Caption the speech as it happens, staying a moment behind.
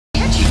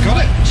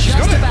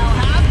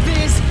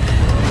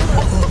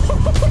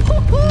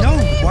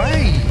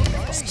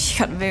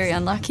very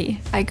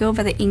unlucky. I go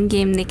by the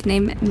in-game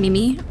nickname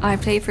Mimi. I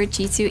play for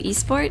G2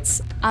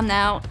 Esports. I'm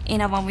now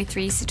in a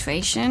 1v3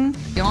 situation.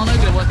 Yano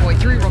gonna work her way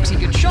through. Roxy,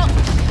 good shot.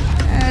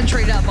 And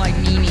traded out by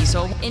Mimi,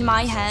 so... In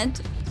my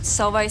head,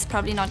 Sova is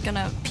probably not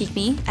gonna peek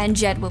me, and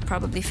Jett will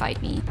probably fight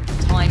me.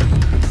 Time.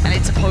 And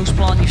it's a post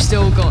plant. You've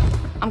still got...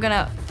 I'm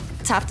gonna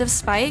tap the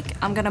spike.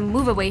 I'm gonna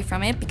move away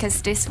from it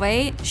because this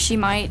way she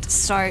might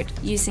start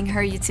using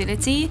her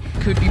utility.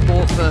 Could be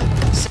bought for...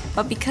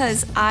 But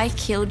because I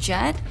kill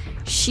Jett,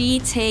 she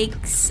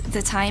takes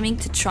the timing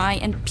to try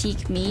and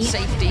peek me.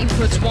 Safety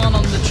puts one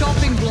on the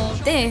chopping block.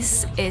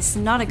 This is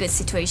not a good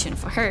situation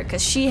for her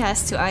because she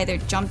has to either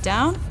jump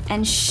down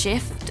and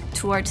shift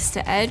towards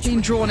the edge.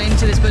 Being drawn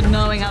into this but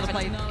knowing how to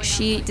play.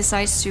 She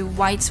decides to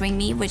wide swing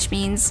me, which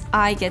means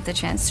I get the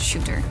chance to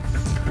shoot her.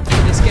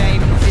 In this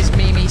game is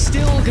Mimi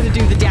still going to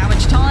do the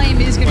damage.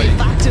 Time is going to be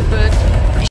factored, but